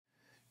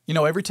You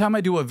know, every time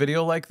I do a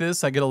video like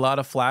this, I get a lot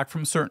of flack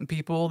from certain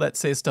people that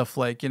say stuff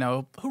like,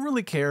 who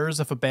really cares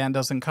if a band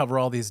doesn't cover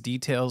all these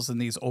details in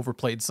these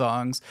overplayed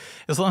songs?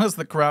 As long as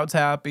the crowd's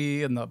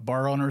happy and the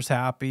bar owner's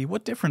happy,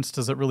 what difference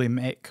does it really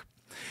make?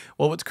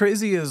 Well, what's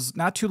crazy is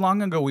not too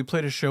long ago, we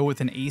played a show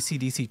with an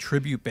AC/DC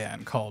tribute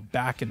band called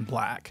Back in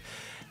Black.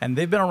 And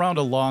they've been around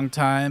a long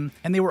time,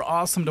 and they were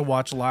awesome to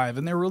watch live,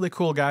 and they're really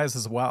cool guys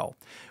as well.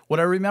 What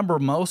I remember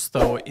most,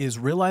 though, is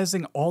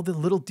realizing all the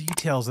little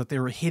details that they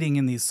were hitting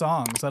in these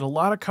songs that a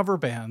lot of cover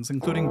bands,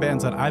 including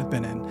bands that I've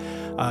been in,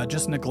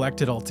 just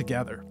neglected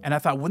altogether. And I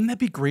thought, wouldn't that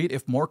be great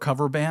if more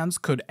cover bands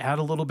could add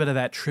a little bit of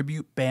that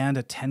tribute band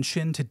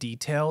attention to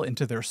detail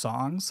into their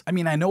songs? I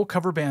mean, I know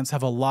cover bands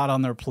have a lot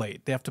on their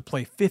plate. They have to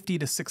play 50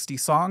 to 60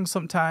 songs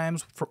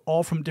sometimes,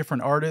 all from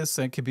different artists,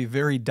 and it can be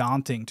very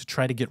daunting to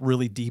try to get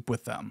really deep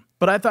with them.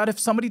 But I thought if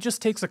somebody just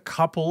takes a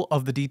couple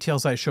of the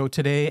details I showed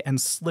today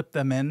and slip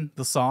them in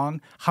the song,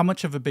 how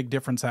much of a big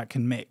difference that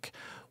can make.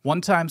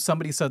 One time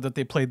somebody said that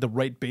they played the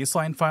right bass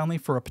line finally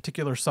for a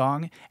particular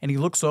song, and he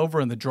looks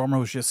over and the drummer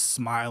was just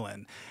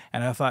smiling.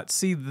 And I thought,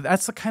 see,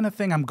 that's the kind of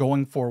thing I'm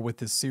going for with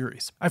this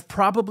series. I've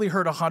probably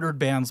heard 100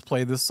 bands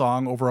play this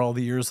song over all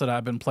the years that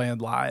I've been playing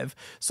live,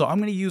 so I'm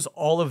going to use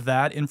all of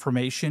that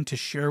information to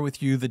share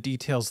with you the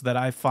details that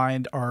I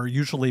find are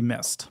usually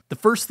missed. The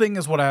first thing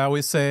is what I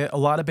always say, a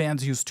lot of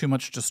bands use too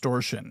much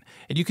distortion,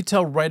 and you can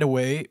tell right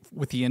away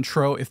with the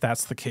intro if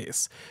that's the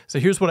case. So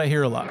here's what I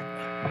hear a lot.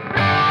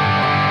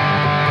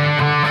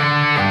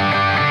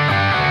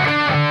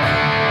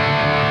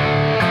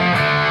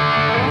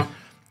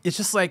 It's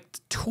just like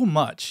too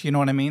much, you know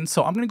what I mean?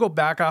 So I'm going to go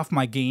back off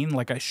my gain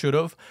like I should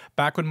have.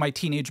 Back when my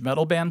teenage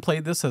metal band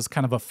played this as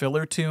kind of a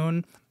filler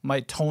tune, my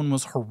tone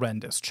was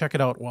horrendous. Check it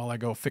out while I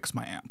go fix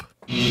my amp.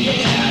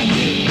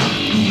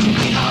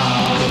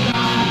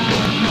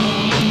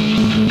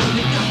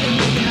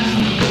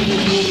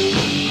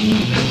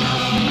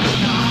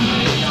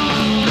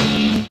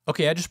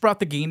 Okay, I just brought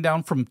the gain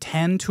down from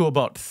 10 to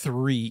about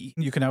 3.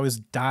 You can always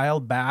dial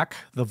back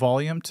the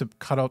volume to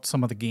cut out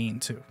some of the gain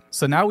too.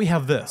 So now we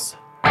have this.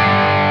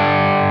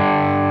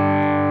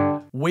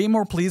 Way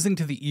more pleasing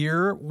to the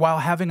ear while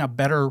having a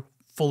better,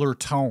 fuller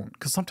tone.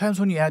 Because sometimes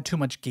when you add too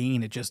much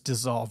gain, it just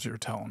dissolves your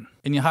tone.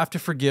 And you'll have to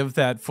forgive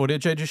that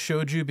footage I just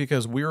showed you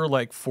because we were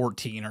like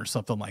 14 or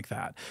something like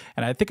that.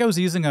 And I think I was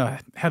using a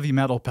heavy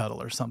metal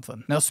pedal or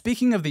something. Now,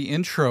 speaking of the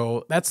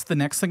intro, that's the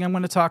next thing I'm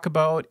going to talk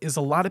about is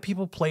a lot of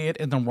people play it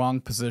in the wrong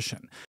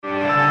position.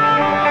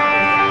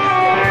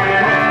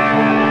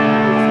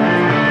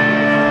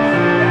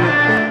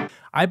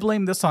 I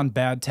blame this on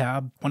bad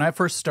tab. When I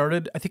first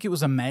started, I think it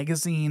was a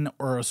magazine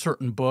or a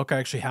certain book. I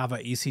actually have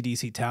an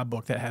AC/DC tab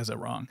book that has it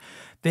wrong.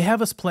 They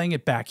have us playing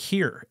it back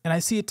here, and I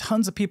see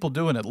tons of people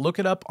doing it. Look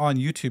it up on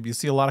YouTube. You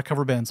see a lot of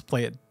cover bands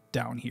play it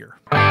down here.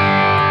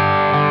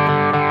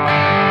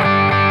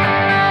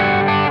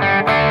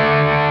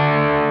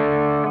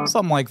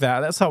 Something like that.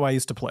 That's how I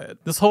used to play it.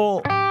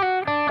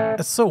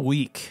 It's so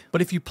weak.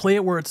 But if you play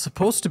it where it's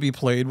supposed to be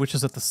played, which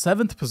is at the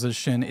 7th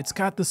position, it's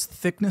got this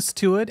thickness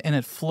to it and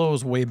it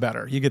flows way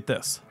better. You get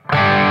this.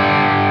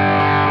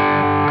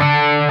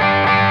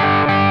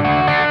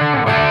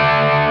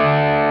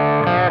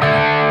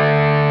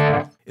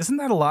 Isn't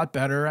that a lot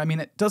better? I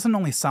mean, it doesn't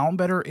only sound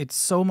better, it's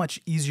so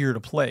much easier to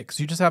play because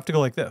you just have to go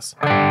like this.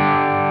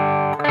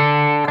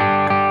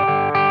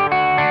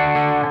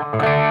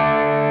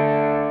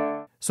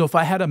 So if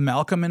I had a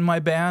Malcolm in my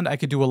band, I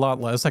could do a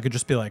lot less. I could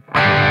just be like...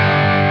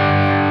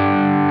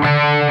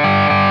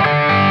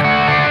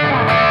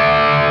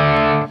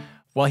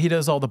 Well, he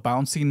does all the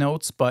bouncy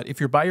notes, but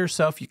if you're by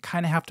yourself, you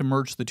kind of have to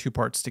merge the two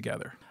parts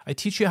together. I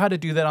teach you how to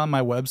do that on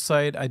my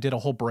website. I did a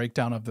whole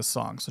breakdown of this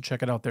song, so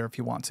check it out there if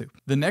you want to.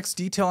 The next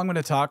detail I'm going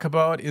to talk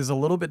about is a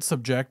little bit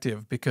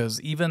subjective because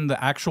even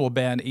the actual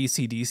band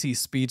AC/DC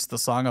speeds the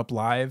song up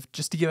live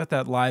just to give it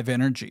that live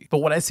energy. But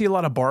what I see a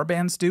lot of bar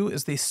bands do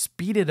is they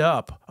speed it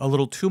up a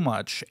little too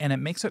much, and it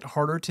makes it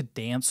harder to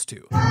dance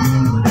to.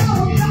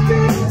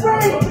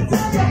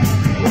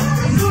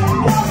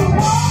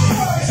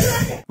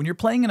 When you're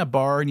playing in a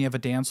bar and you have a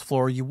dance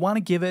floor, you want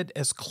to give it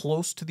as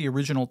close to the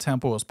original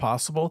tempo as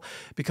possible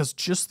because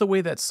just the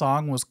way that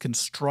song was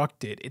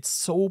constructed, it's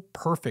so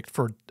perfect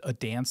for a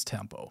dance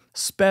tempo.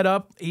 Sped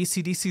up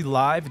AC/DC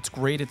live, it's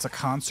great. It's a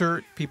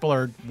concert. People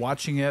are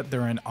watching it.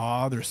 They're in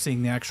awe. They're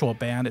seeing the actual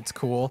band. It's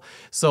cool.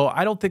 So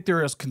I don't think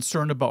they're as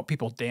concerned about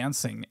people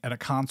dancing at a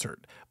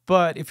concert.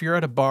 But if you're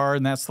at a bar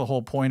and that's the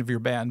whole point of your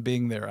band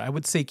being there, I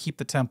would say keep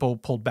the tempo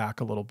pulled back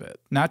a little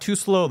bit. Not too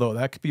slow though.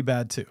 That could be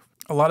bad too.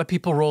 A lot of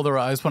people roll their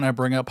eyes when I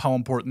bring up how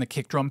important the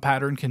kick drum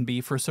pattern can be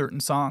for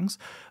certain songs,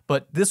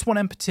 but this one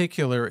in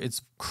particular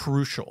is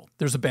crucial.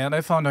 There's a band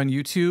I found on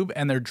YouTube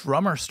and their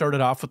drummer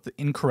started off with the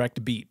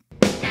incorrect beat.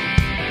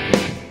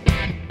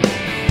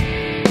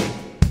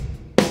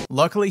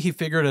 Luckily, he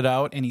figured it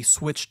out and he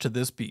switched to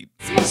this beat.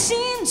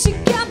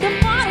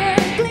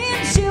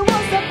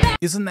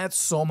 Isn't that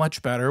so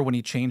much better when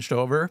he changed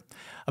over?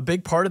 A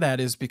big part of that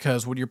is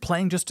because when you're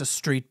playing just a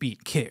straight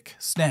beat, kick,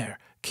 snare,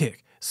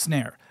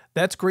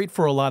 that's great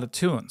for a lot of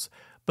tunes.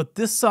 But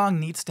this song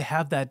needs to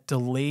have that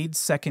delayed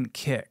second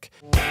kick.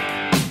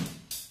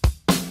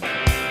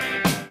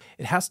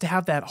 It has to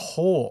have that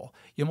hole.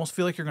 You almost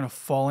feel like you're gonna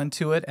fall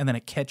into it and then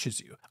it catches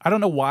you. I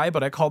don't know why,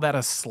 but I call that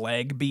a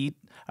slag beat.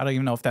 I don't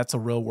even know if that's a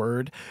real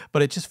word,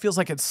 but it just feels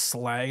like it's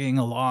slagging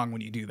along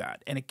when you do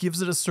that. And it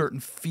gives it a certain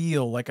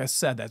feel, like I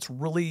said, that's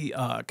really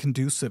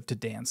conducive to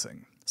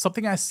dancing.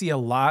 Something I see a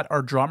lot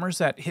are drummers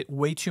that hit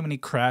way too many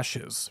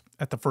crashes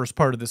at the first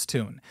part of this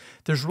tune.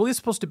 There's really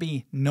supposed to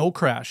be no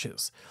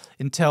crashes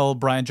until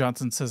Brian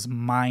Johnson says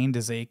mind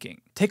is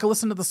aching. Take a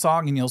listen to the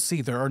song and you'll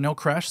see there are no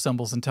crash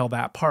cymbals until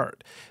that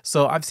part.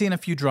 So I've seen a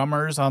few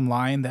drummers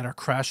online that are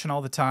crashing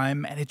all the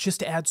time and it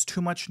just adds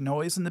too much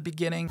noise in the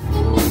beginning.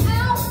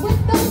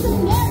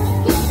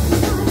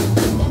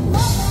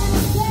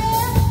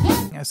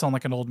 I sound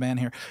like an old man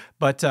here,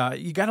 but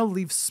you got to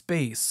leave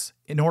space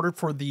in order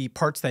for the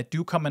parts that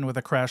do come in with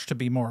a crash to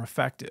be more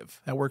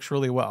effective. That works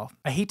really well.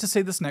 I hate to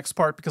say this next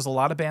part because a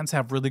lot of bands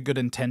have really good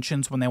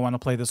intentions when they want to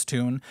play this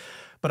tune,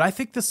 but I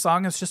think this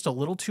song is just a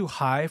little too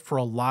high for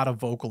a lot of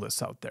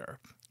vocalists out there.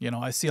 You know,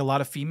 I see a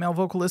lot of female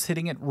vocalists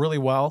hitting it really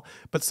well,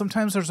 but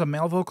sometimes there's a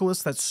male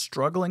vocalist that's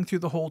struggling through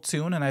the whole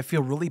tune, and I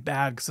feel really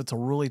bad because it's a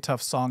really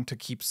tough song to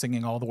keep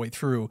singing all the way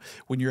through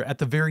when you're at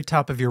the very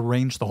top of your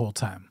range the whole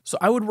time. So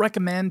I would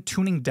recommend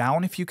tuning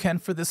down if you can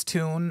for this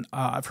tune.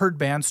 I've heard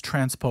bands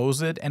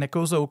transpose it, and it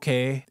goes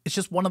okay. It's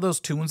just one of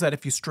those tunes that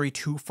if you stray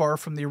too far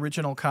from the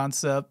original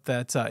concept,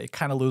 that it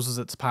kind of loses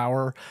its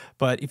power.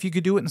 But if you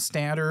could do it in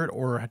standard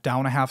or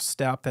down a half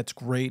step, that's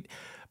great.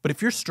 But if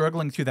you're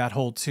struggling through that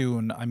whole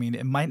tune, I mean,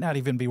 it might not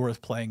even be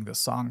worth playing this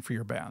song for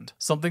your band.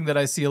 Something that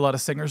I see a lot of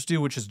singers do,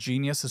 which is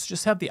genius, is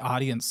just have the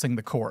audience sing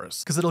the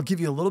chorus, because it'll give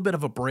you a little bit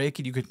of a break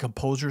and you can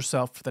compose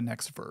yourself for the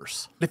next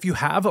verse. If you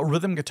have a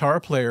rhythm guitar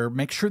player,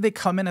 make sure they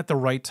come in at the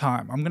right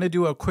time. I'm going to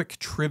do a quick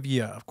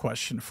trivia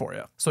question for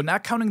you. So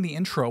not counting the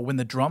intro, when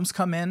the drums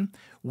come in,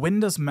 when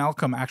does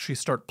Malcolm actually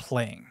start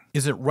playing?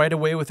 Is it right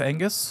away with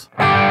Angus?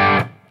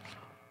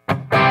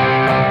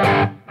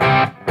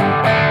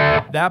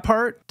 That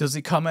part, does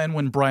he come in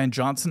when Brian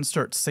Johnson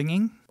starts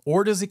singing?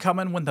 Or does he come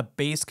in when the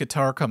bass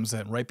guitar comes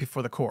in right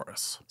before the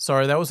chorus?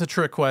 Sorry, that was a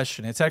trick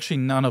question. It's actually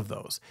none of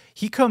those.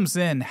 He comes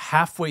in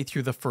halfway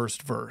through the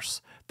first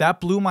verse.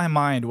 That blew my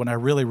mind when I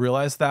really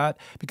realized that,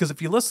 because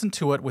if you listen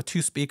to it with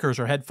two speakers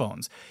or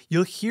headphones,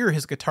 you'll hear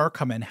his guitar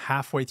come in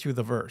halfway through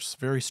the verse.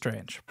 Very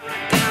strange.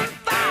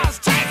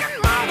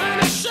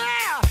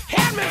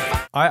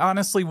 I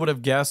honestly would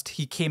have guessed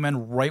he came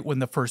in right when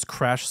the first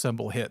crash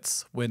cymbal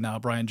hits, when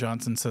Brian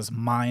Johnson says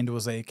mind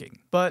was aching.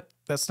 But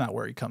that's not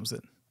where he comes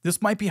in.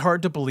 This might be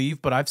hard to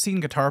believe, but I've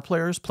seen guitar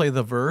players play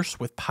the verse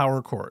with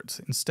power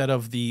chords instead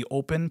of the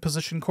open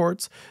position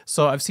chords.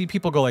 So I've seen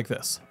people go like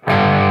this.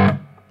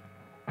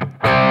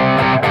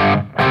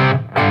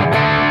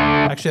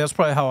 Actually, that's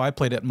probably how I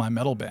played it in my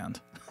metal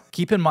band.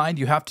 Keep in mind,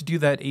 you have to do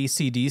that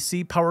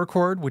AC/DC power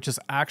chord, which is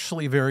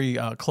actually very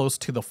close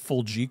to the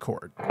full G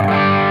chord.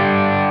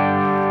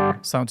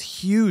 Sounds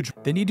huge.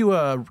 Then you do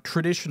a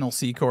traditional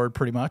C chord,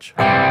 pretty much.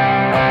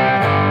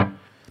 And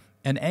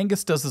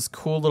Angus does this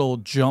cool little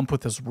jump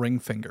with his ring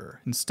finger.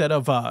 Instead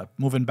of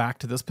moving back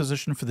to this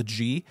position for the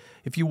G,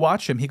 if you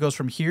watch him, he goes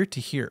from here to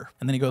here,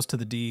 and then he goes to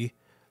the D,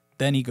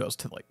 then he goes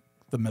to like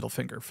the middle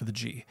finger for the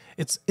G.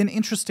 It's an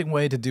interesting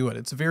way to do it.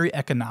 It's very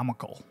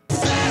economical.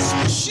 Fast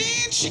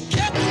machine, she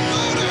kept the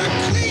motor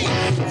clean.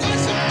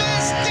 Was the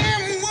best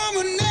damn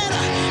woman that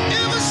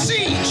I ever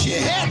seen. She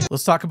had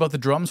Let's talk about the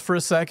drums for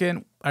a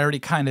second. I already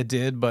kind of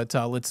did, but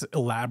let's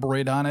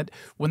elaborate on it.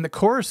 When the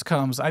chorus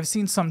comes, I've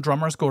seen some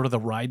drummers go to the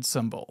ride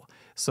cymbal.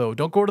 So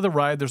don't go to the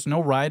ride. There's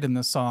no ride in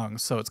this song,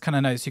 so it's kind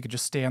of nice. You could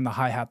just stay on the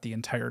hi-hat the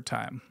entire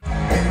time.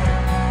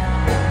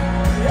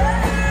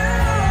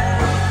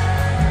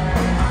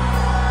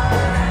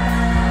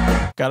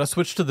 Gotta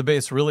switch to the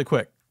bass really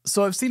quick.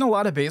 So I've seen a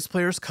lot of bass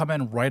players come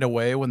in right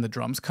away when the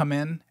drums come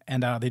in,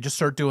 and they just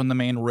start doing the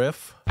main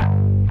riff.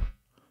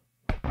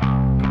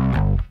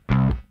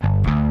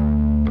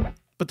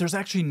 But there's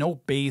actually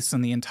no bass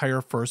in the entire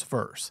first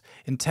verse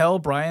until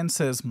Brian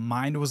says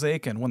mind was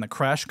aching when the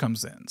crash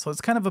comes in. So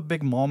it's kind of a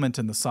big moment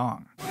in the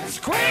song.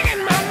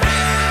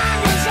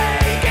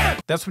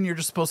 That's when you're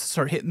just supposed to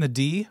start hitting the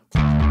D.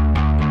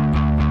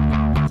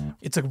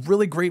 It's a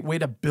really great way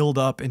to build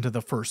up into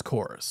the first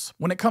chorus.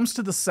 When it comes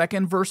to the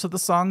second verse of the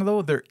song,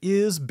 though, there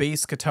is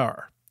bass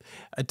guitar.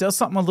 It does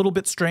something a little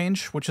bit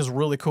strange, which is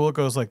really cool. It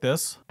goes like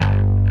this.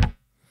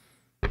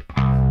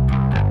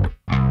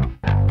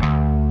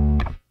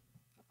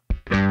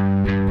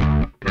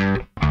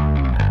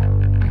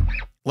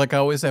 Like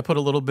always, I put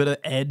a little bit of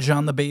edge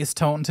on the bass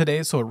tone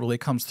today, so it really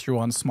comes through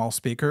on small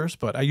speakers,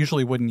 but I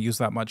usually wouldn't use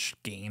that much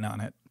gain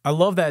on it. I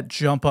love that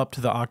jump up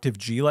to the octave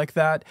G like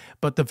that,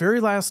 but the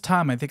very last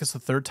time, I think it's the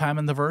third time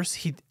in the verse,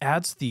 he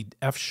adds the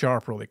F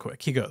sharp really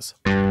quick. He goes.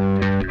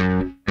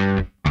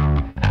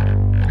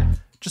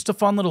 Just a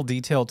fun little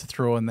detail to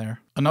throw in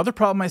there. Another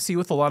problem I see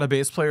with a lot of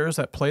bass players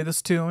that play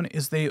this tune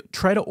is they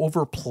try to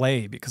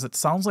overplay because it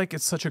sounds like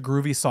it's such a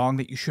groovy song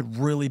that you should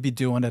really be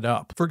doing it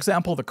up. For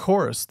example, the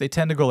chorus, they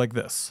tend to go like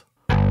this.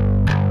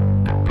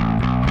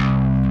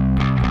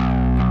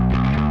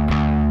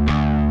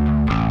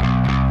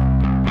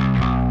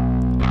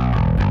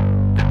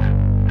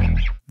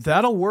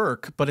 That'll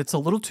work, but it's a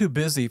little too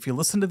busy. If you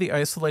listen to the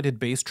isolated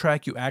bass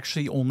track, you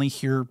actually only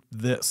hear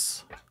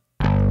this.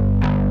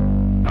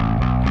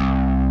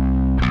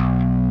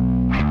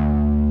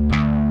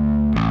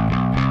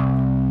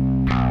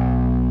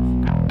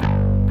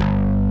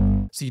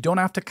 So you don't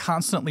have to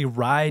constantly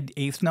ride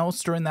eighth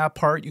notes during that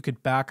part. You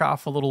could back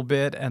off a little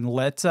bit and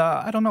let,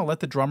 I don't know, let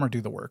the drummer do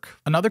the work.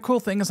 Another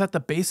cool thing is that the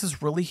bass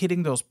is really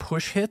hitting those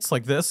push hits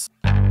like this.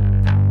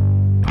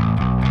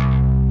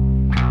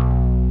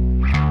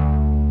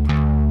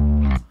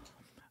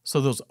 So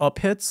those up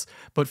hits,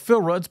 but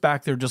Phil Rudd's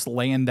back there just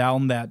laying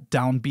down that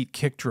downbeat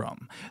kick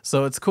drum.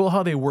 So it's cool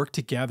how they work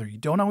together. You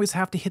don't always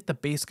have to hit the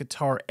bass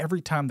guitar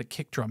every time the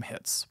kick drum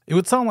hits. It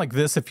would sound like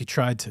this if you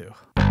tried to.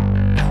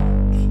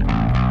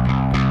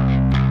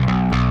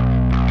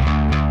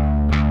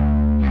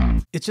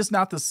 It's just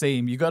not the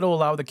same. You got to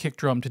allow the kick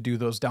drum to do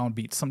those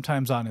downbeats,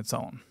 sometimes on its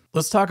own.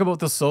 Let's talk about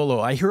the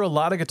solo. I hear a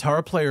lot of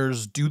guitar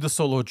players do the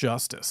solo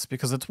justice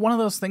because it's one of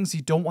those things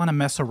you don't want to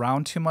mess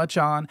around too much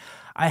on.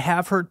 I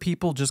have heard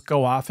people just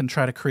go off and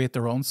try to create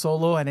their own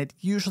solo, and it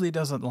usually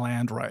doesn't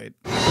land right.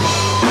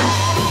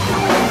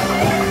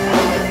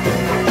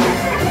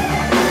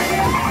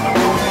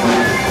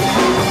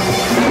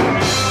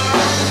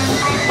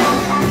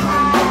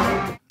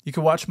 You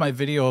can watch my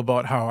video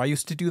about how I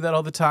used to do that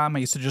all the time. I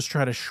used to just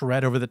try to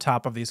shred over the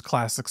top of these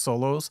classic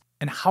solos,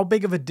 and how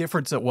big of a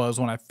difference it was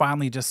when I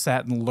finally just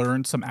sat and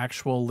learned some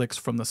actual licks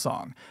from the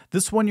song.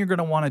 This one you're going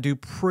to want to do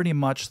pretty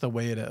much the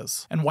way it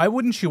is. And why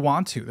wouldn't you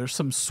want to? There's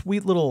some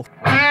sweet little...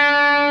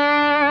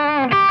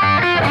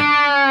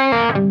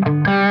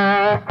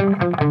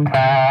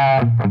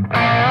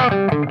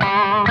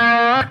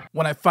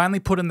 When I finally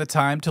put in the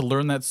time to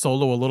learn that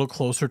solo a little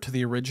closer to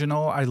the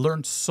original, I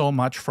learned so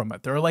much from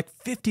it. There are like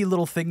 50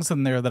 little things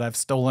in there that I've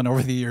stolen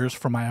over the years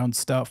from my own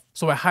stuff.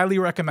 So I highly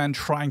recommend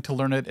trying to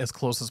learn it as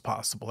close as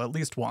possible, at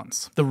least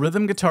once. The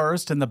rhythm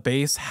guitarist and the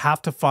bass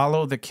have to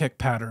follow the kick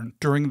pattern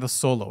during the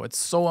solo. It's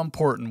so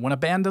important. When a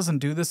band doesn't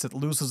do this, it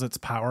loses its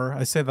power.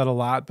 I say that a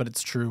lot, but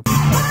it's true.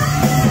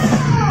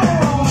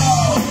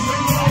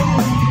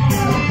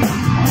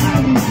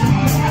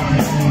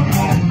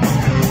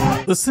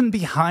 Listen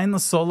behind the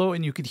solo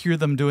and you could hear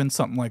them doing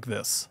something like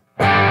this.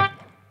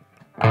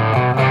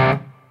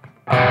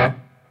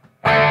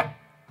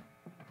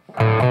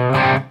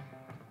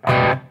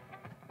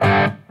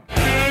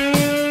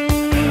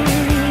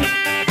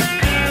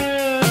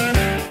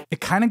 It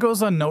kind of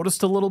goes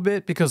unnoticed a little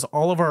bit because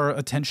all of our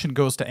attention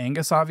goes to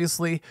Angus,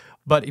 obviously,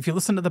 but if you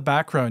listen to the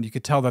background, you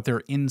could tell that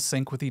they're in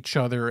sync with each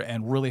other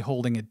and really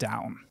holding it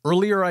down.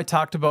 Earlier, I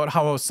talked about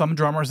how some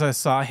drummers I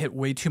saw hit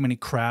way too many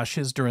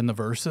crashes during the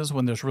verses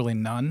when there's really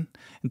none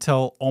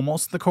until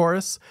almost the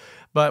chorus.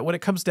 But when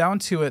it comes down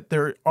to it,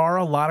 there are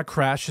a lot of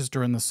crashes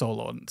during the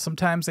solo, and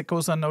sometimes it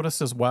goes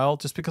unnoticed as well,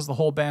 just because the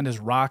whole band is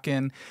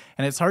rocking,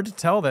 and it's hard to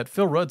tell that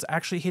Phil Rudd's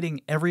actually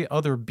hitting every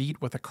other beat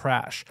with a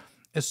crash.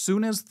 As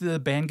soon as the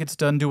band gets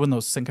done doing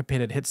those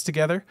syncopated hits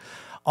together,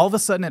 all of a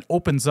sudden it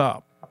opens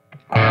up.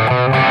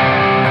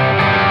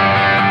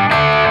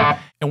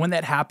 And when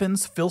that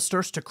happens, Phil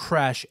starts to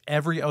crash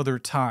every other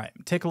time.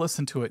 Take a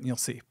listen to it and you'll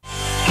see.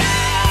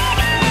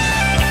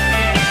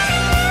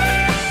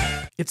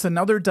 It's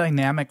another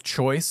dynamic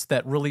choice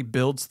that really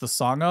builds the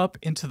song up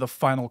into the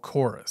final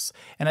chorus.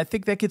 And I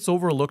think that gets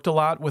overlooked a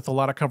lot with a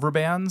lot of cover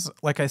bands,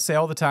 like I say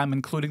all the time,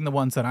 including the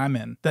ones that I'm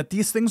in, that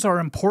these things are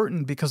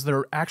important because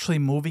they're actually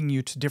moving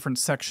you to different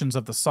sections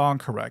of the song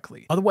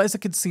correctly. Otherwise, it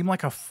could seem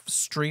like a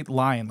straight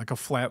line, like a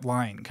flat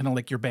line, kind of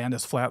like your band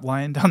is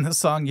flatlined on this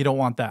song. You don't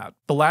want that.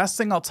 The last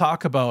thing I'll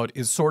talk about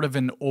is sort of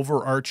an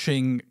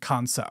overarching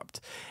concept.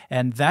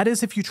 And that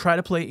is if you try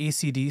to play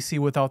AC/DC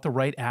without the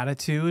right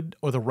attitude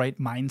or the right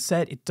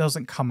mindset, it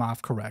doesn't come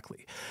off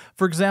correctly.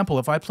 For example,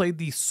 if I played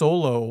the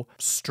solo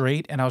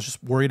straight and I was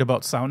just worried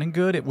about sounding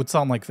good, it would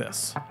sound like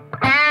this.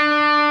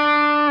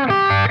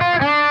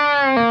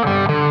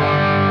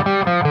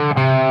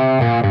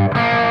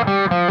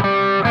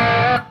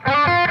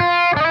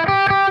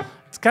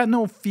 It's got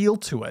no feel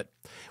to it.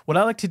 What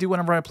I like to do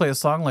whenever I play a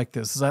song like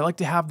this is I like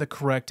to have the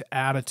correct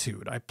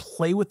attitude. I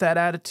play with that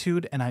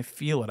attitude and I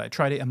feel it. I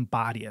try to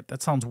embody it.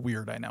 That sounds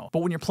weird, I know. But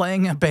when you're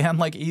playing a band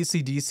like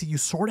AC/DC, you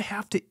sort of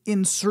have to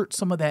insert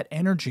some of that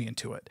energy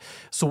into it.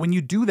 So when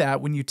you do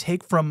that, when you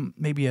take from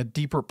maybe a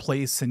deeper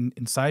place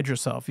inside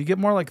yourself, you get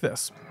more like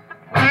this.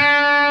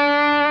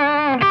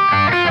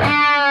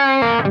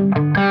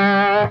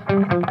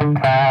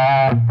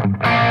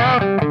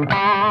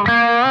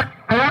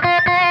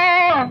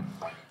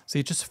 See,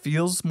 it just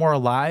feels more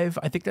alive.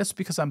 I think that's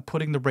because I'm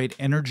putting the right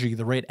energy,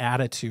 the right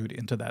attitude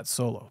into that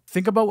solo.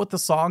 Think about what the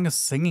song is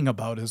singing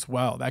about as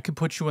well. That could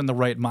put you in the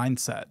right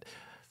mindset.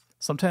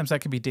 Sometimes that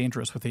can be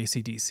dangerous with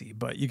AC/DC,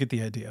 but you get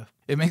the idea.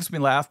 It makes me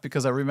laugh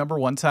because I remember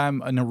one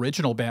time an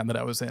original band that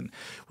I was in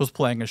was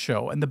playing a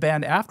show, and the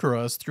band after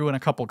us threw in a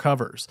couple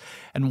covers.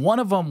 And one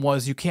of them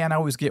was You Can't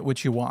Always Get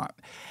What You Want.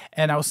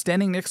 And I was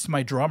standing next to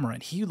my drummer,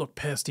 and he looked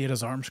pissed. He had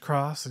his arms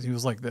crossed, and he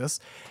was like this.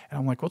 And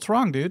I'm like, what's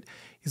wrong, dude?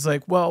 He's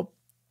like, well,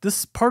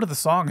 this part of the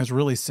song is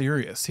really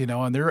serious, you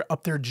know, and they're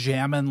up there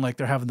jamming like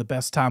they're having the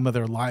best time of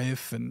their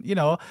life. And, you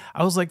know,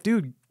 I was like,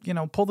 dude, you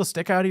know, pull the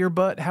stick out of your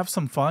butt, have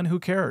some fun, who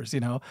cares,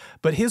 you know?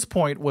 But his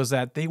point was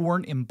that they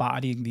weren't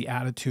embodying the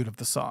attitude of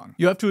the song.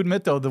 You have to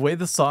admit, though, the way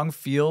the song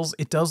feels,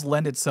 it does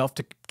lend itself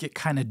to get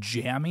kind of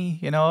jammy,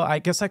 you know? I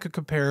guess I could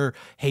compare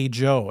Hey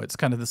Joe. It's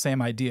kind of the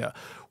same idea,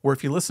 where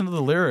if you listen to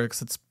the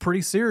lyrics, it's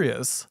pretty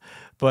serious.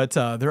 But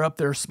they're up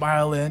there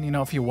smiling. You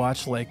know, if you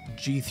watch like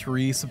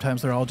G3,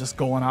 sometimes they're all just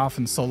going off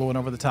and soloing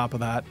over the top of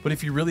that. But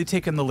if you really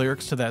take in the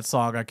lyrics to that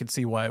song, I could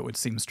see why it would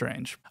seem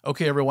strange.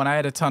 Okay, everyone, I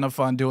had a ton of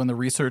fun doing the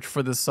research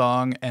for this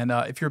song. And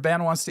if your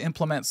band wants to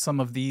implement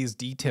some of these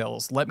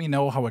details, let me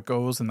know how it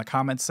goes in the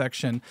comments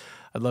section.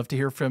 I'd love to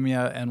hear from you,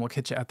 and we'll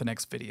catch you at the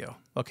next video.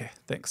 Okay,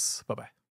 thanks. Bye-bye.